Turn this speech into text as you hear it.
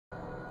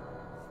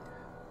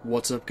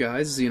What's up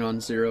guys,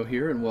 Xenon Zero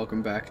here, and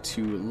welcome back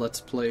to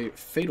Let's Play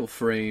Fatal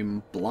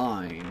Frame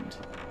Blind.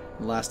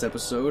 In the last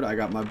episode, I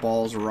got my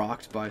balls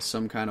rocked by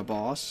some kind of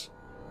boss,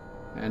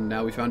 and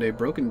now we found a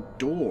broken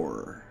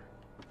door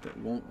that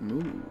won't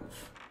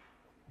move.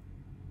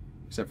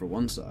 Except for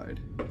one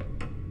side.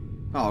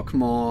 Oh,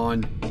 come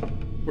on.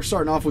 We're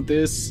starting off with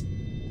this.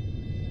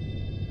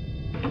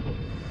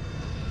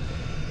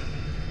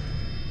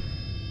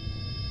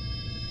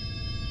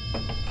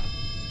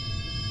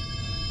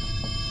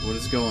 What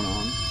is going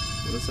on?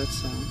 What does that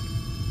sound?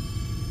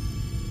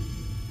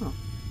 Oh.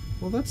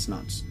 Well, that's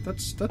not...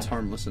 That's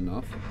harmless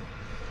enough.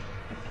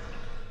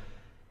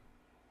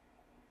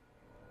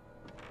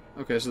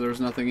 Okay, so there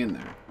was nothing in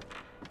there.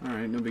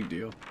 Alright, no big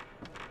deal.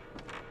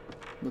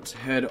 Let's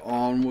head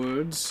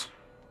onwards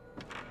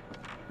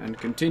and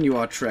continue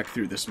our trek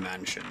through this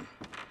mansion.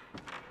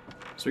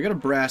 So we got a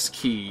brass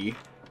key.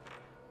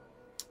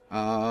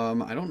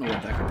 I don't know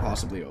what that could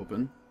possibly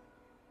open.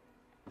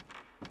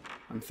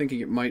 I'm thinking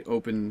it might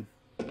open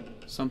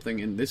something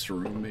in this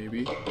room,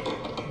 maybe.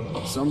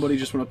 Somebody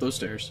just went up those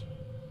stairs.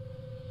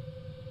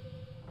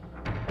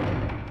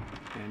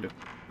 And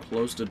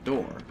closed a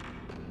door.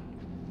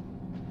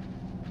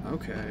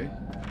 Okay.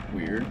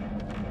 Weird.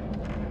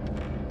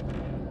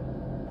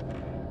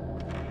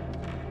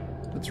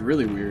 That's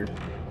really weird.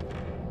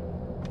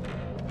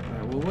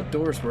 Alright, well, what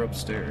doors were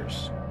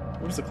upstairs?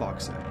 What does the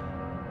clock say?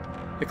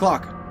 Hey,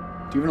 clock!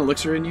 Do you have an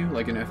elixir in you,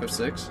 like in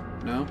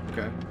FF6? No?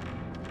 Okay.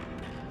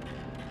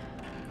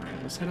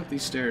 Let's head up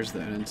these stairs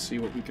then and see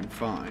what we can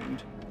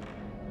find.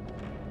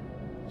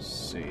 Let's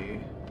see.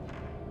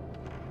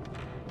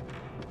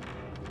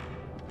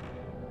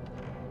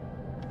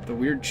 The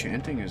weird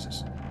chanting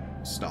is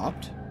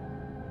stopped?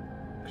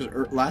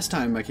 Because last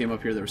time I came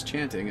up here there was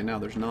chanting and now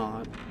there's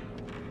not.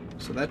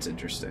 So that's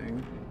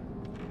interesting.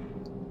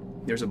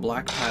 There's a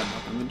black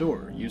padlock on the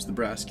door. Use the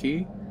brass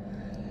key.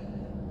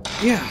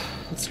 Yeah,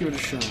 let's give it a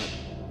shot.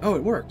 Oh,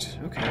 it worked.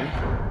 Okay.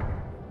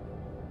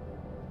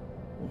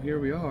 Well, here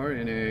we are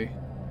in a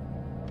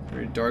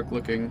very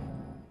dark-looking...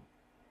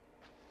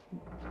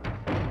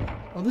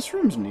 Oh, this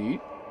room's neat.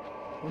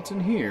 What's in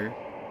here?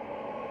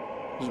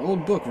 There's an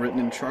old book written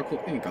in charcoal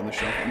ink on the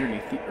shelf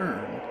underneath the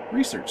urn.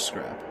 Research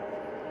scrap.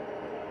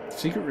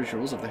 Secret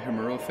rituals of the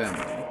Himuro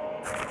family.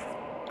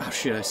 Oh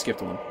shit, I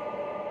skipped one.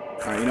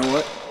 Alright, you know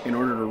what? In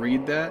order to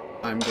read that,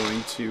 I'm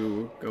going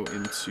to go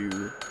into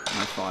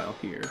my file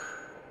here.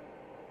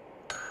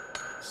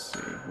 Let's see,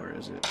 where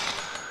is it?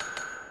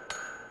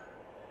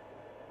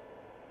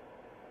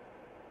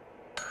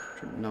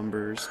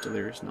 Numbers,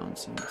 delirious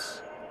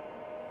nonsense.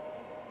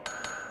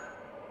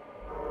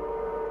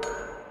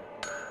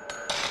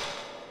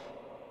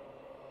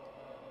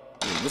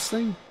 Wait, this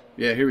thing?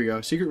 Yeah, here we go.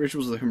 Secret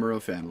rituals of the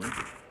Himuro family.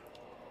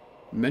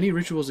 Many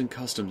rituals and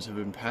customs have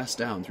been passed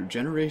down through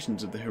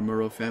generations of the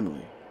Himuro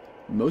family.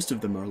 Most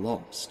of them are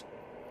lost.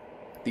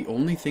 The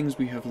only things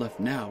we have left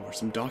now are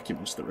some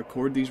documents that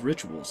record these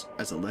rituals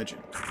as a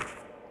legend.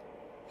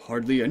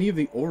 Hardly any of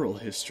the oral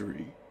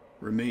history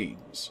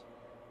remains.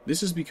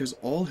 This is because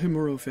all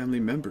Himuro family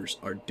members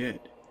are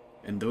dead,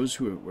 and those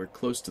who were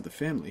close to the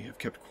family have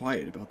kept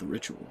quiet about the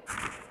ritual.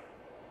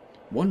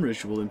 One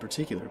ritual in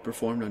particular,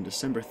 performed on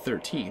December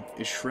 13th,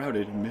 is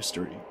shrouded in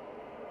mystery.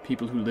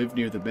 People who lived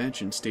near the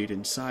mansion stayed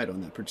inside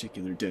on that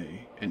particular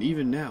day, and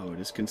even now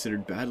it is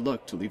considered bad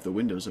luck to leave the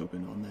windows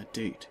open on that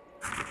date.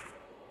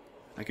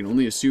 I can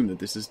only assume that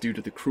this is due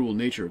to the cruel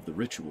nature of the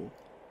ritual,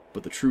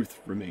 but the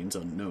truth remains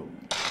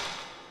unknown.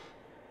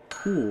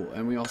 Cool,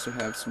 and we also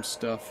have some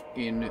stuff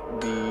in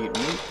the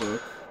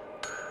notebook.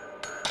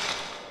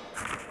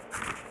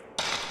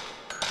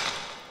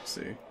 Let's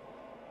see.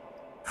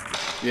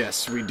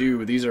 Yes, we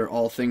do. These are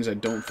all things I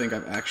don't think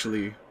I've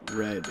actually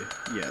read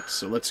yet,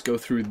 so let's go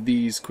through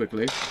these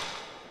quickly.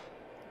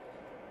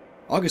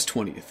 August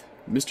 20th.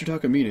 Mr.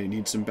 Takamine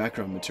needs some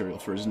background material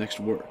for his next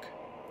work.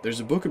 There's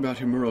a book about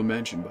Himuro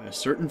Mansion by a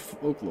certain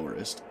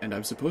folklorist, and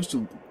I'm supposed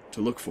to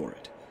look for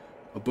it.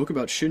 A book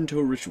about Shinto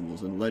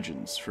rituals and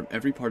legends from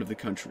every part of the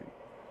country.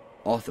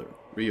 Author,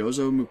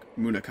 Ryozo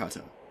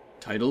Munakata.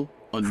 Title,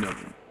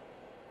 unknown.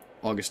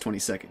 August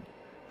 22nd.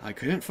 I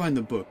couldn't find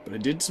the book, but I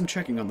did some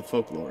checking on the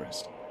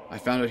folklorist. I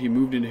found out he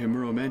moved into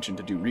Himuro Mansion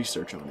to do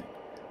research on it.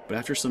 But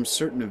after some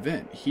certain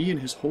event, he and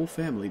his whole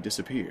family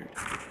disappeared.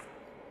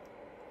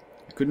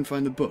 I couldn't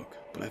find the book,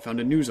 but I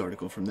found a news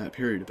article from that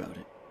period about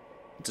it.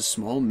 It's a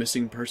small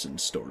missing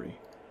persons story,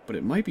 but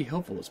it might be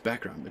helpful as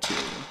background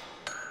material.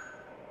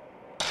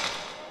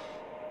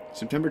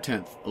 September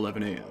 10th,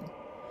 11 a.m.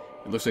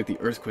 It looks like the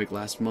earthquake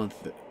last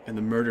month and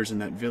the murders in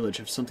that village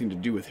have something to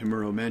do with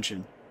Himuro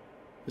Mansion.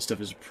 This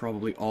stuff is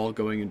probably all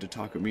going into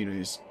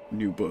Takamine's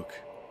new book.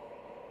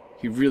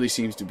 He really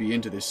seems to be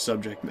into this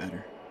subject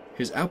matter.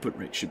 His output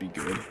rate should be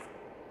good.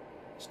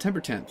 September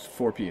 10th,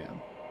 4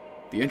 p.m.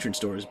 The entrance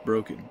door is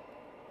broken.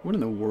 What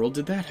in the world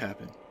did that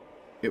happen?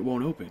 It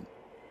won't open.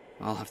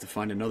 I'll have to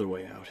find another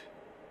way out.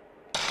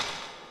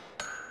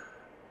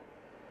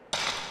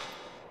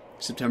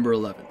 September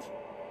 11th.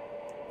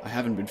 I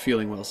haven't been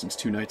feeling well since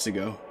 2 nights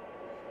ago.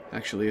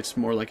 Actually, it's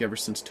more like ever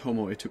since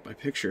Tomoe took my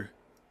picture.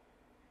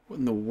 What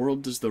in the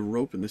world does the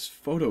rope in this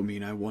photo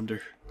mean, I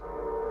wonder?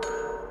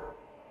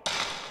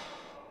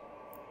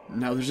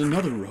 Now there's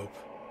another rope.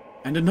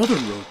 And another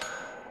rope.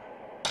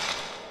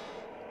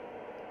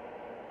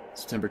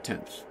 September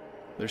 10th.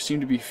 There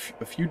seem to be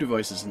a few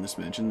devices in this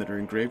mansion that are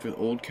engraved with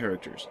old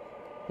characters.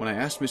 When I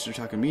asked Mr.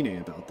 Takamine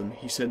about them,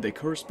 he said they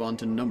correspond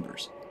to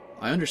numbers.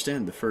 I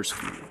understand the first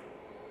few.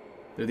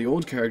 They're the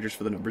old characters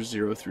for the numbers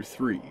 0 through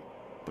 3,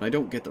 but I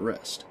don't get the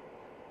rest.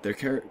 They're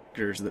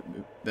characters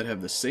that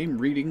have the same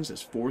readings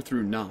as 4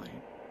 through 9,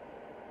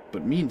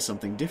 but mean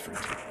something different.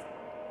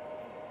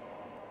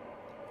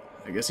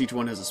 I guess each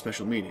one has a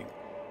special meaning.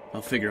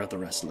 I'll figure out the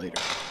rest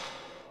later.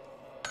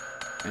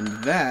 And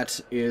that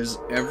is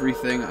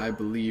everything I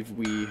believe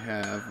we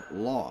have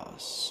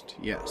lost.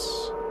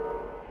 Yes.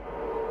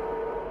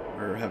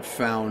 Or have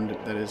found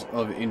that is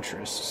of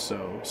interest.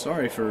 So,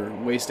 sorry for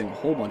wasting a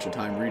whole bunch of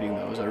time reading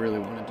those. I really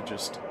wanted to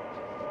just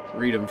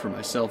read them for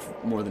myself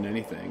more than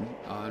anything.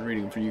 And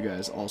reading them for you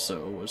guys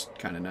also was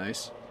kind of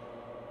nice.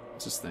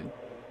 What's this thing?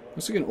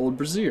 Looks like an old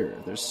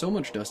brazier. There's so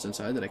much dust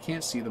inside that I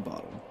can't see the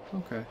bottom.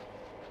 Okay.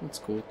 That's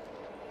cool.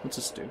 What's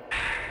this do?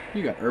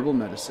 You got herbal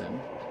medicine.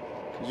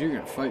 Because you're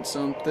going to fight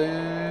something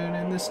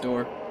in this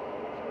door.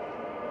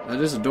 That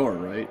is a door,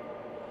 right?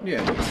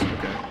 Yeah, it is.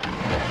 Okay.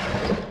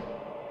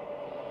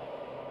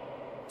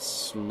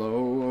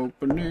 Slow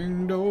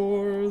opening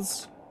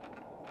doors.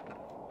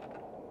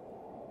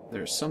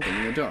 There's something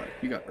in the dark.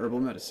 You got herbal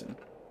medicine.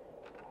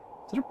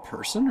 Is it a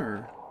person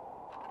or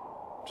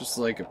just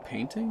like a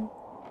painting?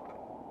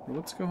 Or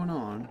what's going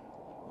on?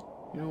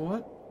 You know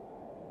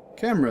what?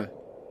 Camera,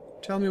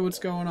 tell me what's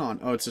going on.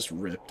 Oh, it's just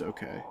ripped.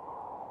 Okay.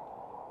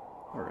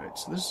 Alright,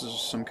 so this is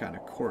some kind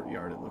of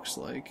courtyard, it looks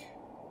like.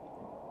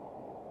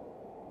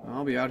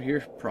 I'll be out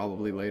here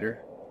probably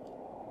later.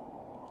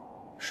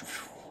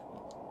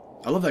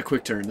 I love that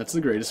quick turn. That's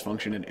the greatest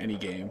function in any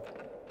game.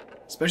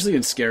 Especially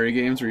in scary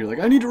games where you're like,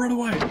 I need to run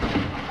away!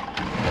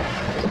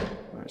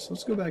 Alright, so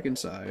let's go back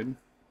inside.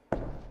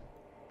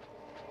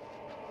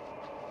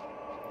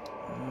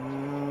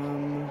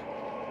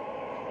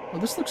 Oh,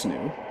 this looks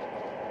new.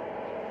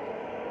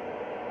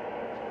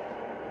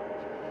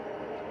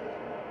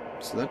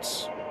 So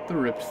that's the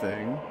ripped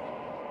thing.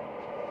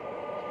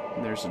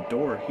 And there's a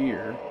door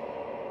here.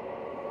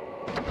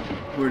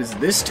 Where does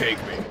this take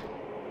me?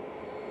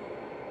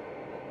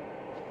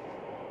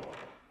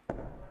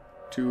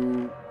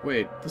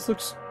 Wait, this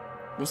looks...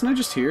 Wasn't I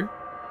just here?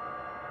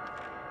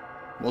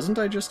 Wasn't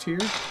I just here?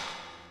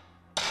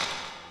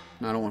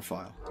 No, I don't want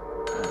file.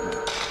 Oh,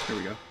 no. Here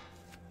we go.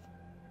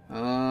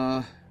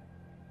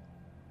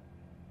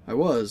 I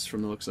was,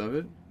 from the looks of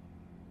it.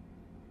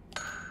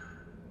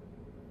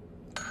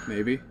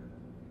 Maybe.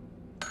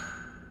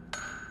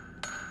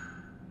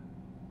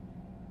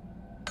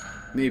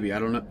 Maybe, I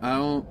don't know.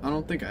 I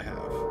don't think I have.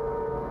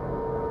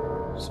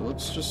 So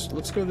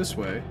let's go this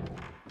way.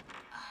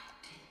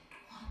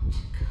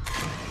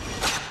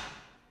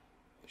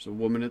 There's a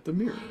woman at the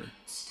mirror.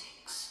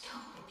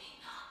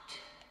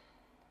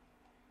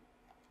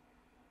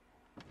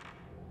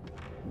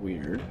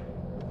 Weird.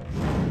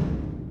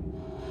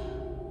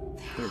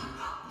 There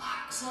are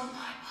marks on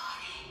my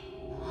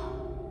body,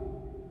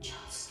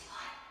 just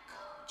like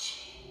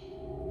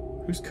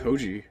Koji. Who's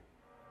Koji?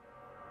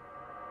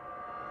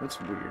 That's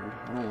weird.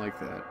 I don't like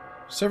that.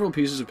 Several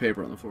pieces of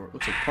paper on the floor.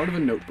 Looks like part of a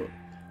notebook.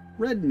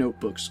 Red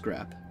notebook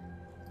scrap.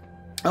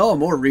 Oh,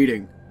 more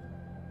reading.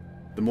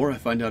 The more I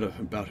find out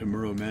about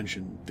Himuro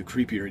Mansion, the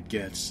creepier it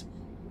gets.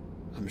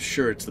 I'm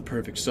sure it's the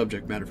perfect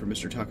subject matter for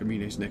Mr.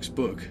 Takamine's next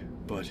book,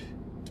 but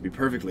to be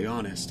perfectly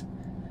honest,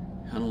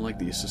 I don't like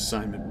this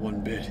assignment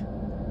one bit.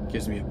 It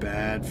gives me a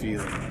bad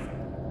feeling.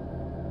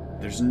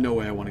 There's no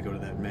way I want to go to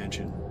that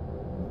mansion.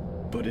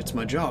 But it's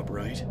my job,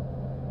 right?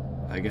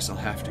 I guess I'll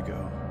have to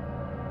go.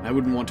 I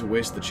wouldn't want to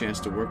waste the chance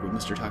to work with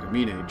Mr.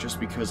 Takamine just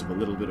because of a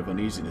little bit of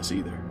uneasiness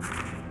either.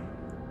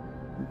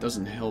 It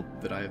doesn't help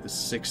that I have the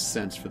sixth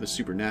sense for the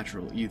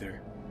supernatural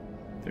either.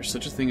 There's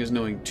such a thing as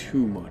knowing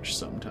too much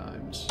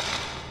sometimes.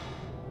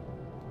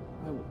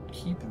 I will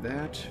keep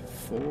that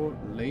for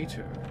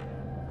later.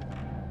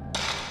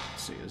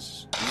 Let's see,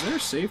 is there a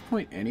save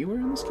point anywhere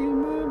in this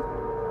game, man?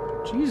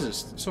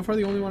 Jesus, so far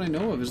the only one I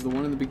know of is the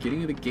one in the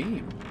beginning of the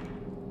game.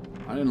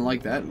 I didn't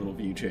like that little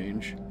view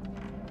change.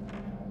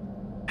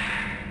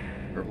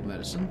 Herbal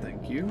medicine,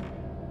 thank you.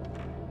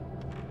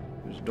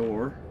 There's a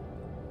door.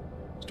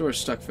 This door is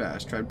stuck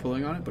fast. Tried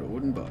pulling on it, but it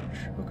wouldn't budge.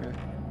 Okay.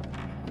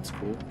 That's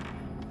cool.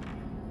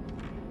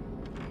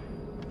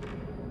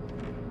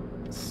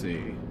 Let's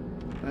see.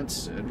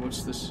 That's it.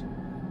 What's this?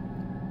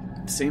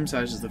 Same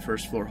size as the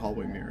first floor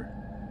hallway mirror.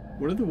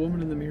 What did the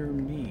woman in the mirror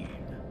mean?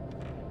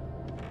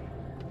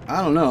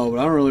 I don't know, but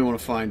I don't really want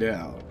to find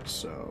out.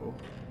 So,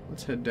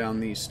 let's head down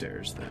these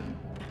stairs then.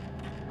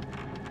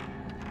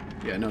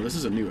 Yeah, no, this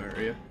is a new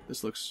area.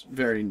 This looks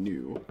very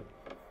new.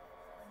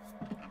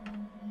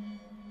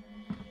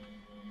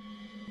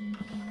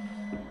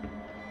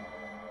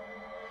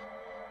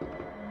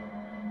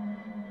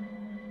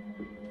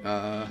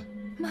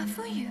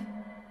 Mafuyu.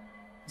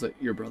 Is that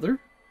your brother?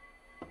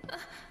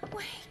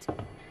 Wait.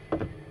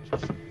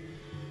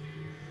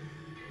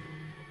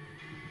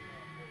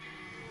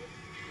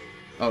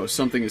 Oh,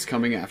 something is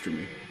coming after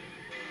me.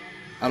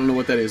 I don't know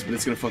what that is, but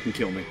it's gonna fucking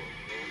kill me.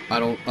 I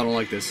don't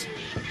like this.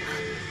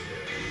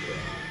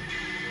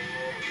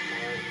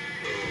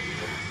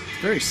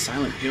 It's very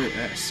Silent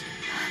Hill-esque.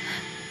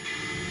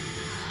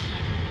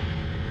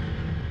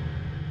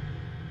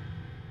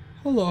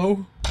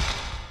 Hello.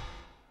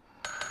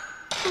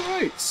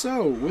 Alright,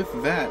 so with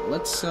that,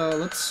 let's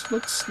load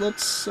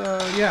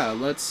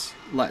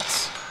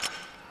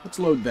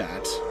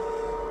that.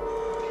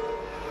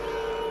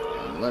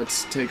 And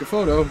let's take a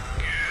photo.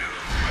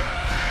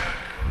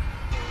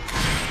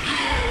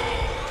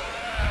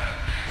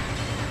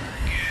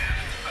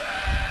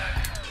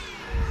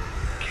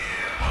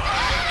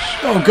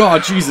 Oh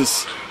god,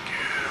 Jesus!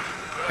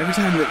 Every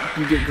time that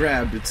you get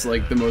grabbed, it's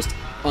like the most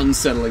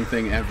unsettling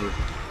thing ever.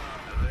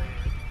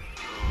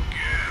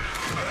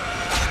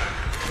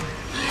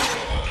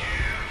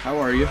 How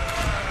are you?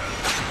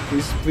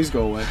 Please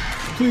go away.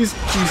 Please,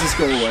 Jesus,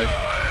 go away.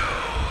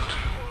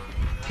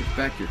 Get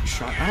back your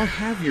child. I don't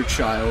have your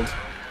child.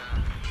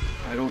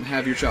 I don't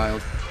have your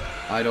child.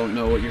 I don't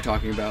know what you're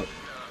talking about.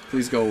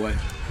 Please go away.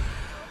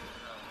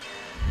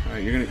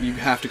 Alright, you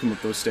have to come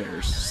up those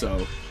stairs,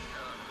 so...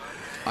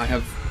 I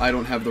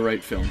don't have the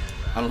right film.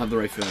 I don't have the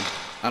right film.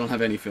 I don't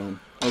have any film.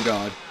 Oh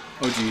god.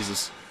 Oh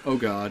Jesus. Oh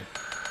god.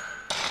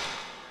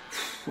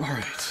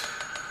 Alright.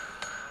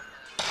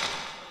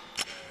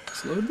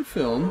 Let's load the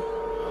film.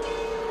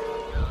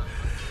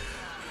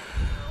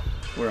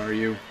 Where are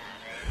you?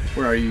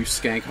 Where are you,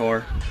 skank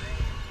whore?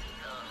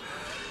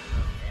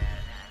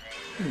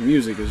 The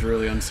music is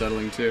really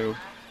unsettling too.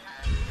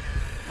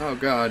 Oh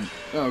god.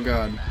 Oh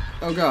god.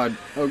 Oh god.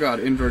 Oh god.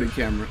 Inverted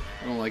camera.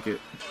 I don't like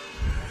it.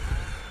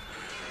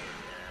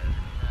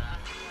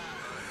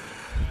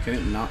 Can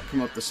it not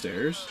come up the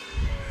stairs?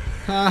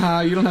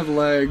 Haha, you don't have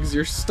legs.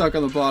 You're stuck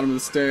on the bottom of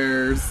the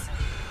stairs.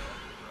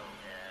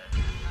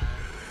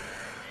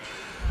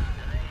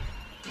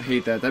 I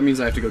hate that. That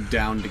means I have to go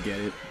down to get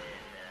it.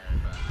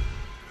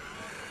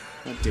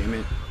 God damn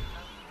it.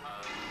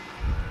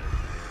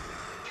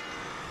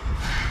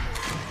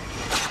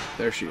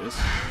 There she is.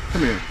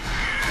 Come here.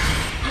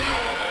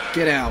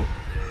 Get out.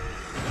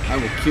 I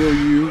will kill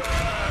you.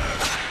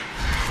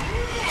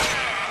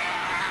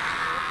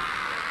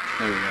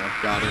 There we go.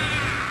 Got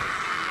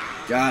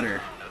her. Got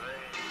her.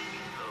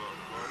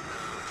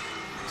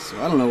 So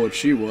I don't know what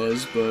she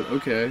was, but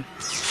okay.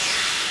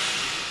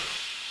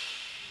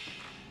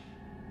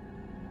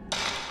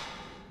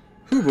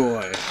 Hoo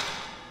boy.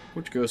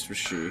 Which ghost was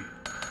she?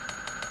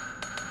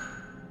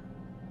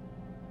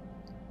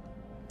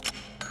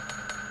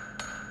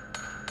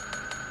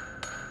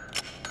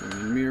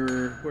 Woman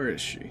mirror. Where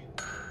is she?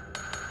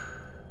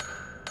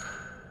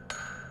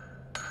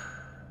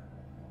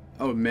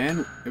 Oh,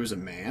 man. It was a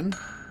man?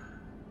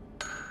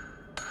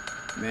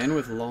 Man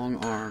with long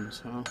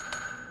arms, huh?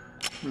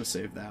 I'm gonna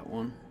save that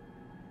one.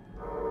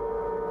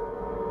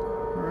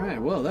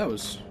 Alright, well, that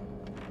was...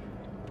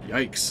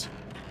 Yikes.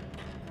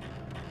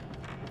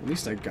 At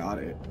least I got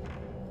it.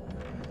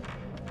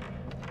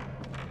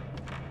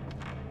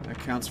 That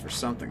counts for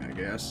something, I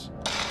guess.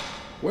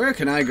 Where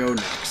can I go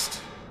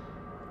next?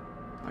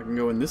 I can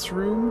go in this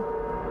room,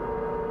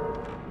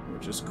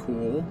 which is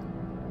cool.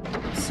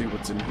 Let's see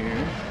what's in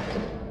here.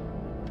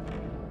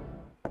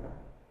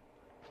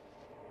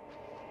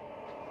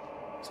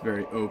 It's a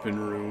very open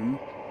room.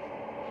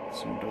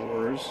 Some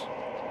doors.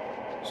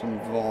 Some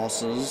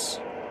vases.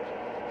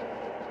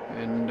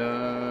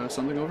 And,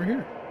 something over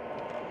here.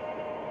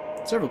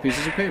 Several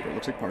pieces of paper.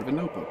 Looks like part of a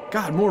notebook.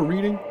 God, more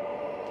reading!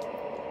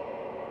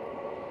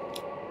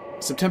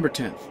 September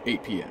 10th,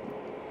 8 p.m.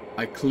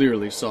 I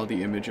clearly saw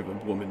the image of a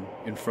woman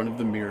in front of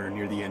the mirror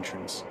near the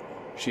entrance.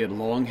 She had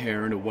long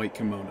hair and a white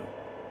kimono.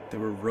 There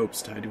were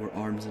ropes tied to her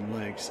arms and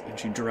legs, and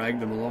she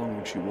dragged them along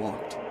when she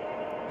walked.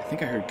 I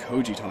think I heard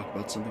Koji talk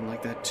about something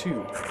like that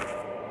too.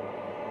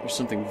 There's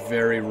something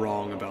very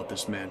wrong about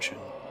this mansion.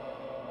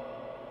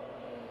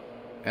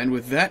 And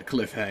with that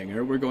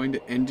cliffhanger, we're going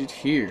to end it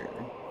here.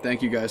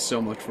 Thank you guys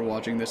so much for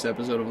watching this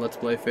episode of Let's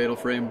Play Fatal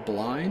Frame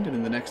Blind, and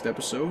in the next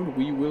episode,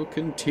 we will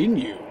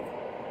continue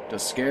to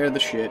scare the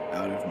shit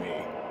out of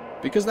me.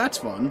 Because that's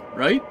fun,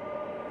 right?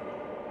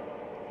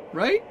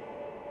 Right?